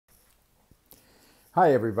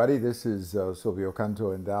Hi, everybody. This is Silvio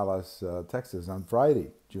Canto in Dallas, Texas on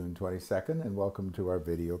Friday, June 22nd, and welcome to our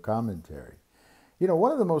video commentary. You know,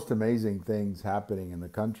 one of the most amazing things happening in the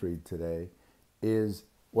country today is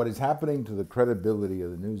what is happening to the credibility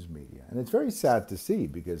of the news media. And it's very sad to see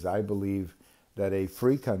because I believe that a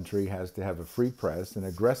free country has to have a free press, an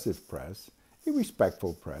aggressive press, a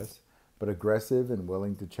respectful press, but aggressive and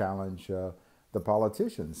willing to challenge the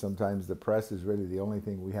politicians. Sometimes the press is really the only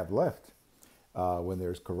thing we have left when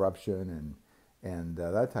there's corruption and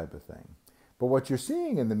that type of thing. But what you're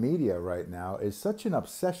seeing in the media right now is such an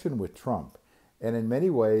obsession with Trump. And in many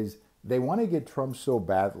ways, they want to get Trump so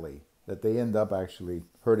badly that they end up actually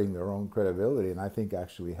hurting their own credibility and I think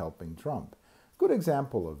actually helping Trump. Good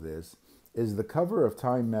example of this is the cover of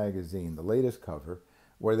Time magazine, the latest cover,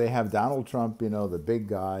 where they have Donald Trump, you know, the big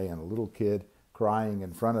guy, and a little kid crying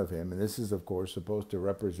in front of him. And this is, of course, supposed to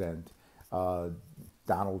represent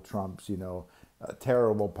Donald Trump's,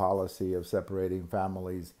 terrible policy of separating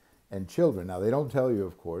families and children. Now, they don't tell you,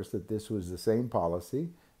 of course, that this was the same policy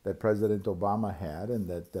that President Obama had and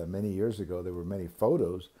that many years ago there were many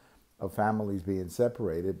photos of families being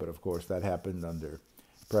separated. But, of course, that happened under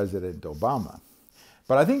President Obama.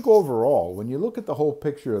 But I think overall, when you look at the whole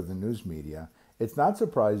picture of the news media, it's not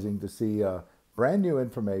surprising to see brand new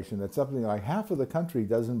information that something like half of the country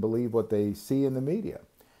doesn't believe what they see in the media.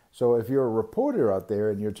 So if you're a reporter out there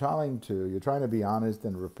and you're trying to be honest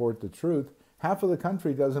and report the truth, half of the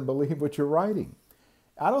country doesn't believe what you're writing.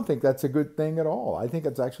 I don't think that's a good thing at all. I think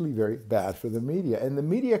it's actually very bad for the media. And the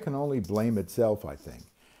media can only blame itself, I think,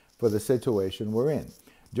 for the situation we're in.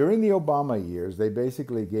 During the Obama years, they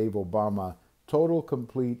basically gave Obama total,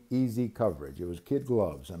 complete, easy coverage. It was kid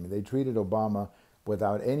gloves. I mean, they treated Obama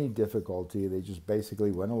without any difficulty. They just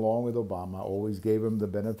basically went along with Obama, always gave him the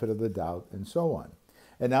benefit of the doubt, and so on.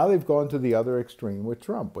 And now they've gone to the other extreme with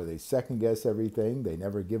Trump, where they second-guess everything. They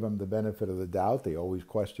never give him the benefit of the doubt. They always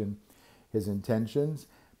question his intentions.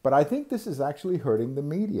 But I think this is actually hurting the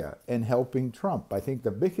media and helping Trump. I think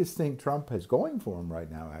the biggest thing Trump has going for him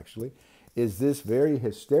right now, actually, is this very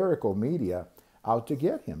hysterical media out to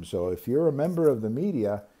get him. So if you're a member of the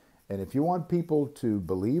media, and if you want people to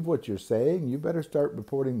believe what you're saying, you better start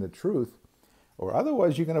reporting the truth. Or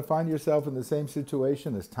otherwise, you're going to find yourself in the same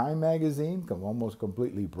situation as Time magazine, almost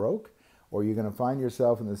completely broke. Or you're going to find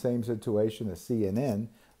yourself in the same situation as CNN,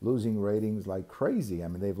 losing ratings like crazy. I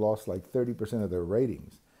mean, they've lost like 30% of their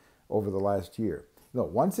ratings over the last year. No,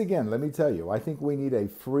 once again, let me tell you, I think we need a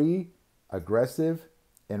free, aggressive,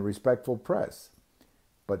 and respectful press.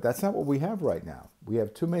 But that's not what we have right now. We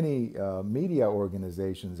have too many media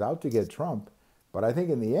organizations out to get Trump. But I think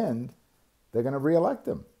in the end, they're going to reelect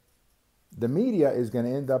him. The media is going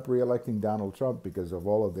to end up reelecting Donald Trump because of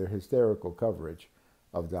all of their hysterical coverage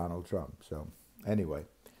of Donald Trump. So anyway,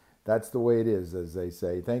 that's the way it is, as they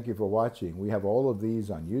say. Thank you for watching. We have all of these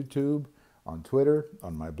on YouTube, on Twitter,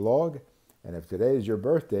 on my blog. And if today is your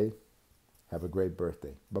birthday, have a great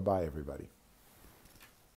birthday. Bye-bye, everybody.